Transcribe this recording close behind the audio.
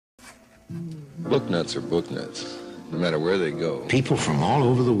Book nuts are book nuts, no matter where they go. People from all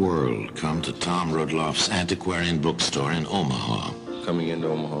over the world come to Tom Rudloff's Antiquarium Bookstore in Omaha. Coming into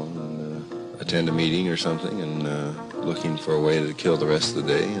Omaha and attend a meeting or something and looking for a way to kill the rest of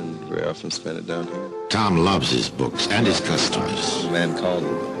the day, and very often spend it down here. Tom loves his books and his customers. A man called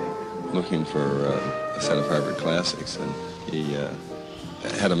looking for a set of Harvard classics, and he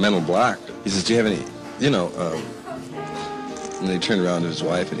had a mental block. He says, do you have any, and they turned around to his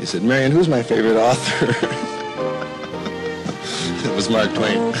wife and he said, Marion, who's my favorite author? It was Mark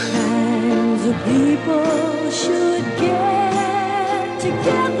Twain. All kinds of people should get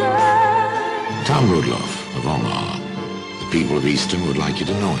together. Tom Rudloff of Omaha. The people of Eastern would like you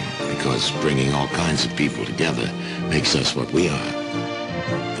to know him, because bringing all kinds of people together makes us what we are,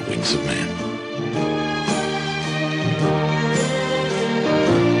 the Wings of Man.